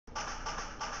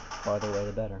farther away,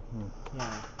 the better.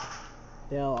 Yeah.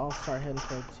 They'll all start heading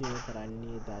towards you, but I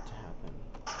need that to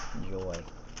happen. Joy.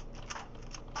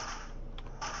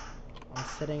 I'm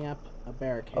setting up a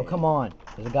barricade. Oh, come on.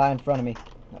 There's a guy in front of me.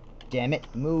 No, damn it.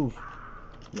 Move.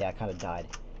 Yeah, I kind of died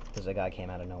because the guy came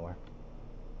out of nowhere.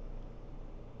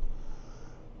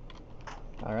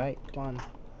 Alright. Come on.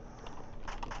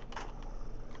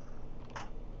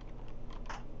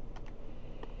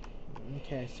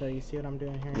 Okay, so you see what I'm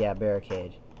doing here? Yeah,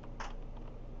 barricade.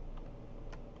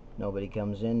 Nobody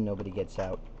comes in, nobody gets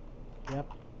out. Yep.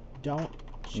 Don't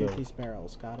shoot Move. these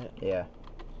barrels, got it? Yeah.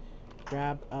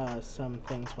 Grab some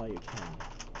things while you can.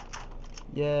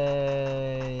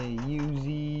 Yay!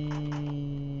 Uzi!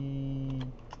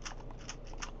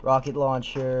 Rocket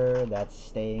launcher, that's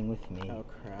staying with me. Oh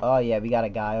crap. Oh yeah, we got a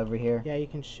guy over here. Yeah, you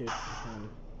can shoot him.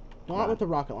 Not with the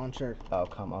rocket launcher. Oh,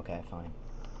 okay, fine.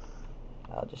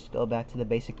 I'll just go back to the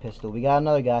basic pistol. We got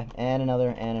another guy, and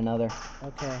another, and another.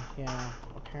 Okay, yeah.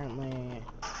 Apparently,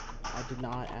 I did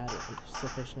not add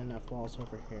sufficient enough walls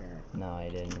over here. No, I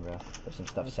didn't, bro. There's some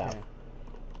stuff Okay. south.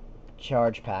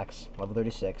 Charge packs, level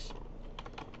 36.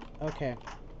 Okay.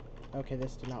 Okay,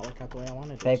 this did not work out the way I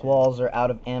wanted it Fake to. walls are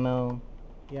out of ammo.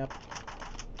 Yep.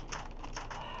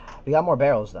 We got more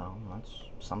barrels, though. That's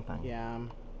something. Yeah,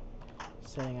 I'm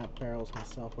setting up barrels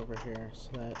myself over here so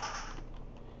that...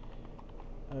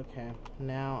 Okay,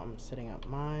 now I'm setting up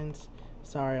mines.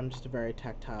 Sorry, I'm just a very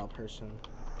tactile person.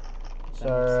 Does It's that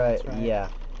make alright, sense, right? yeah.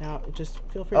 Now, just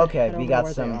feel free to Okay, head we over got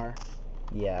where some- they are.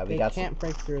 Yeah, we They got can't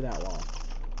break through that wall.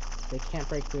 They can't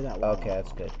break through that wall. Okay,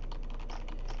 that's good.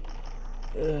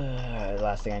 The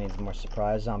last thing I need is more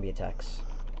surprise zombie attacks.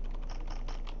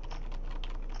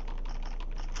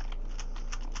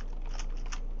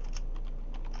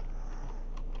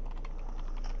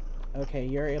 Okay,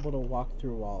 you're able to walk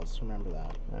through walls, remember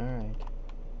that. Alright.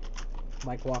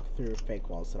 Like walk through fake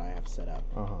walls that I have set up.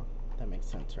 Uh-huh. That makes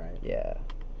sense, right? Yeah.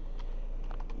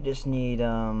 You just need,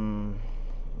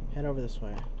 Head over this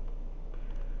way.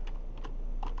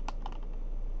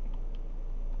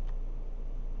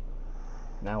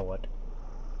 now what?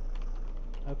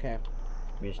 Okay.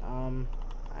 We just,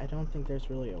 I don't think there's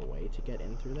really a way to get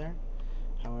in through there.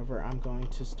 However, I'm going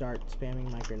to start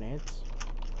spamming my grenades.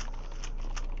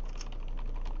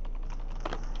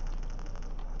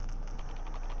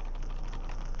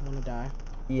 I'm gonna die.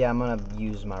 yeah, I'm gonna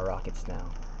use my rockets now.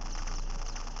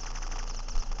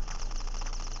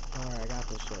 Don't worry, I got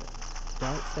this shit.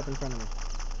 Don't step in front of me.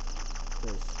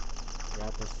 Please. I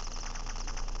got this.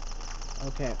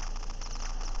 Okay.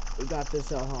 We got this,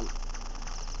 Elham.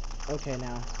 Okay,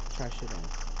 now, try shooting.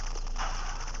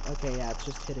 Okay, yeah, it's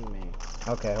just hitting me.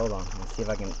 Okay, hold on. Let's see if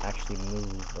I can actually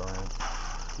move around.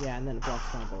 Yeah, and then it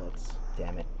blocks my bullets.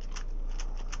 Damn it.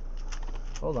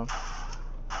 Hold on.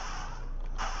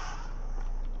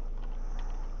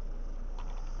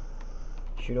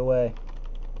 Shoot away.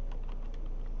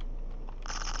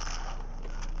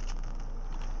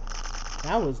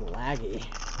 That was laggy.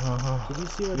 Did you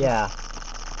see what Yeah.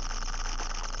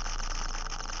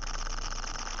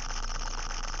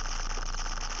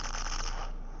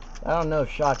 I don't know if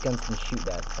shotguns can shoot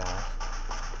that fast.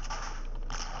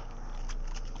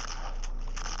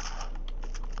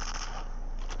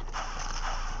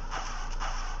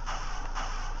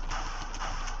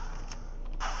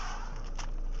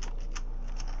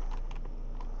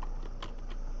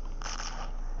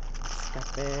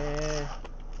 Escape.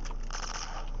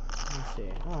 Let's see.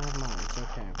 Oh, I have mines.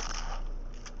 Okay.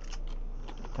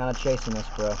 Kind of chasing us,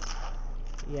 bro.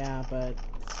 Yeah, but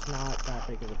it's not that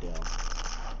big of a deal.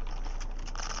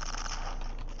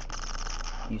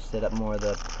 You set up more of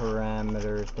the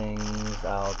parameter things.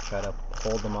 I'll try to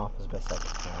hold them off as best I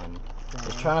can.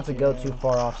 Just try not to go too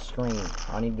far off screen.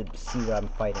 I need to see what I'm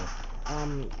fighting. You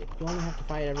only have to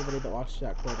fight everybody that walks through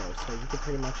that corridor, so you could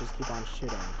pretty much just keep on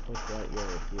shooting with what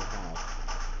you have.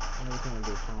 And everything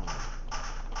will be fine.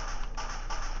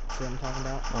 See what I'm talking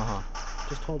about? Uh-huh.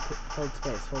 Just hold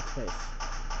space, hold space.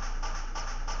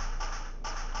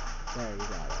 There, you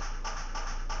got it.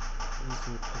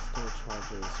 Easy pistol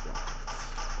charges rockets.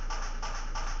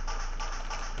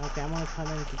 Okay, I'm gonna come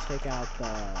in to take out the...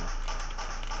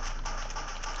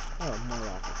 Oh, more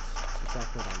rockets. That's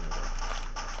exactly what I needed.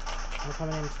 I'm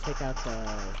coming in to take out the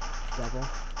devil.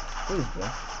 Please do.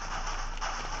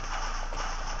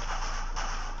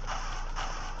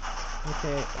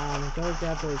 Okay, go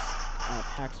grab those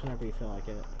packs whenever you feel like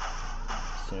it.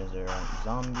 As soon as there aren't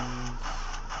zombies.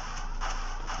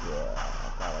 Yeah,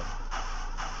 I got it.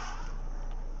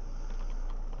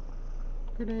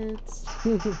 Grenades!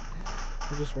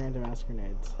 They're just random ass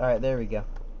grenades. Alright, there we go.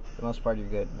 For the most part, you're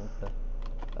good.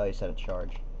 Oh, you said a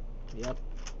charge. Yep.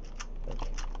 Okay.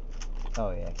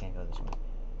 Oh yeah, I can't go this way.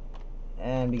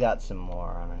 And we got some more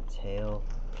on our tail.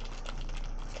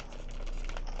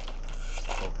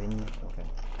 Open. Okay.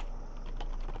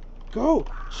 Go!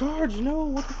 Charge! No,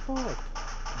 what the fuck?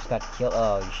 You just got killed.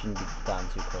 Oh, you shouldn't be gotten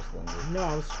too close to them, dude. No,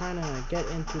 I was trying to get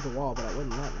in through the wall, but it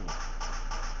wouldn't let me.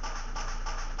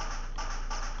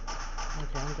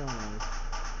 Okay, I'm going in.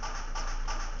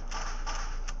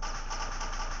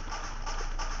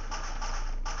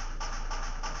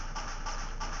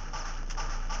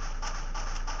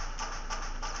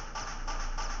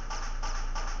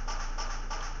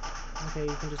 Okay,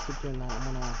 you can just keep doing that. I'm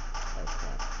gonna... Oh,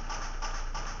 crap.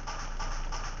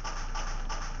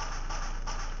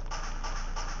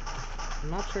 I'm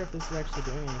not sure if this is actually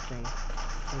doing anything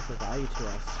of value to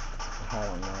us. I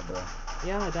don't know, bro.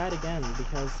 Yeah, I died again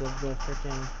because of the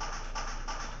freaking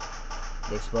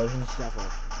The explosions? devil.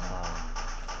 Oh.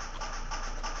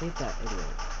 Hate that idiot.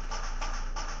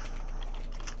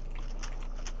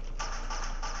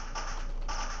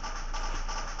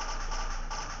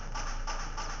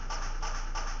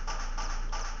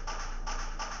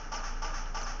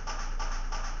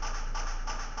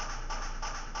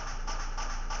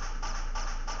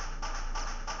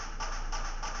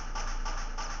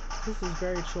 This is a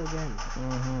very chill game.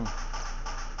 Mm-hmm.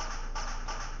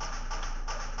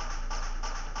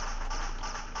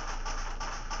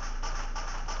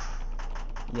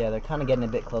 Yeah, they're kind of getting a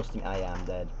bit close to me. Oh, yeah, I'm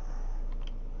dead.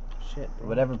 Shit, bro.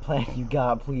 Whatever plan you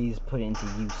got, please put it into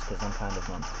use, because I'm kind of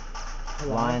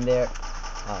lying there.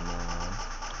 Oh,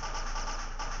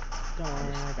 no. Don't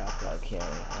worry, I got this. Okay,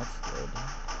 that's good.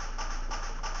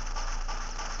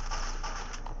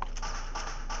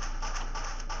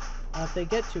 If they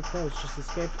get too close, just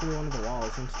escape through one of the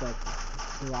walls into the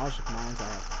barrage of mines I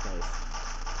have to place.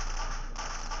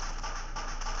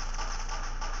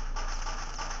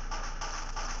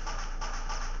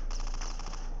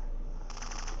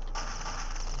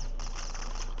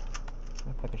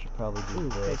 I think I should probably do Ooh,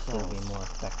 this, fake it'll be balls. more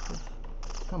effective.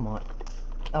 Come on.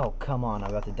 Oh, come on, I'm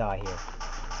about to die here.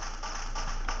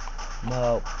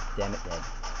 No. Damn it, dead.